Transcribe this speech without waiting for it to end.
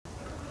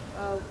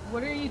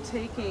What are you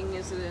taking?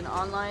 Is it an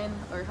online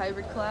or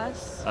hybrid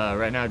class?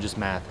 Right now, just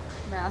math.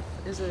 Math.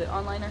 Is it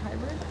online or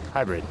hybrid?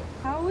 Hybrid.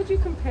 How would you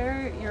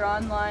compare your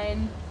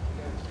online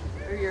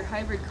or your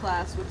hybrid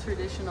class with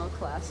traditional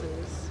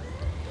classes?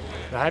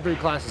 The hybrid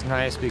class is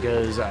nice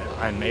because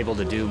I'm able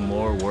to do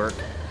more work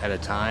at a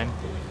time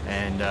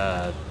and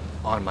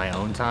on my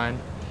own time.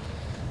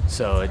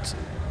 So it's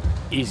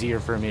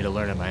easier for me to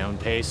learn at my own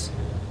pace.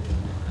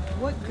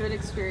 What good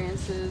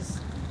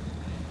experiences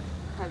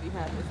have you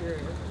had with your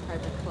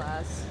hybrid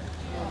class?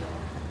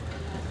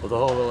 Well, the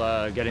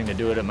whole getting to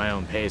do it at my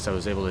own pace, I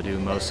was able to do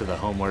most of the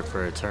homework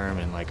for a term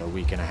in like a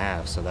week and a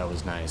half, so that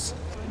was nice.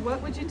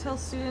 What would you tell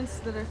students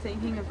that are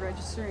thinking of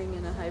registering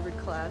in a hybrid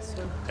class?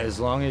 As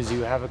long as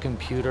you have a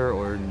computer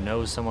or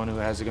know someone who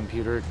has a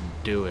computer,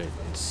 do it.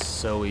 It's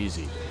so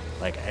easy.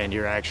 And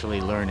you're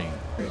actually learning.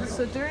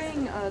 So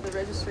during the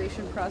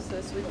registration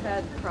process, we've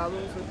had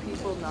problems with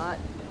people not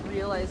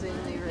realizing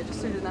they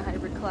registered in a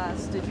hybrid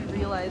class. Did you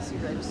realize you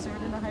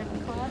registered in a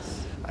hybrid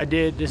class? I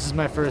did. This is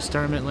my first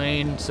term at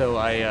Lane, so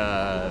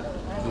I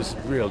was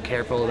real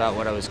careful about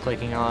what I was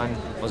clicking on.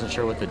 Wasn't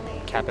sure what the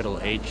capital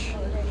H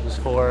was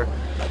for,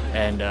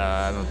 and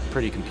I'm a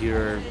pretty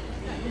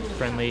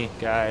computer-friendly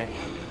guy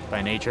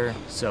by nature,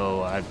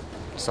 so I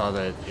saw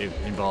that it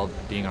involved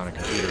being on a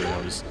computer, and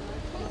I was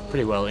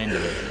pretty well into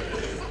it.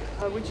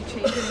 Would you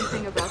change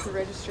anything about the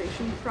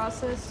registration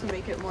process to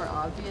make it more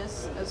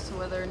obvious as to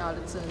whether or not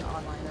it's an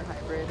online or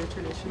hybrid or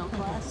traditional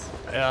class?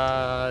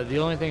 The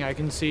only thing I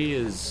can see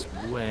is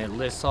when it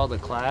lists all the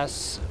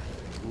class,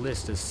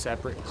 list a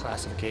separate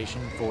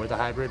classification for the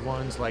hybrid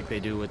ones, like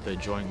they do with the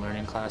joint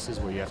learning classes,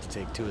 where you have to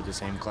take two of the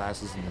same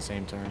classes in the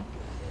same term,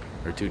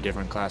 or two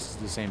different classes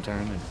in the same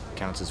term, and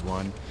counts as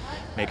one.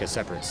 Make a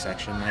separate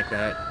section like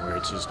that, where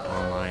it's just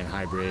online,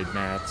 hybrid,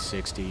 math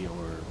 60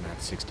 or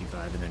math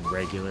 65, and then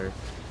regular.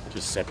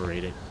 Just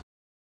separate it.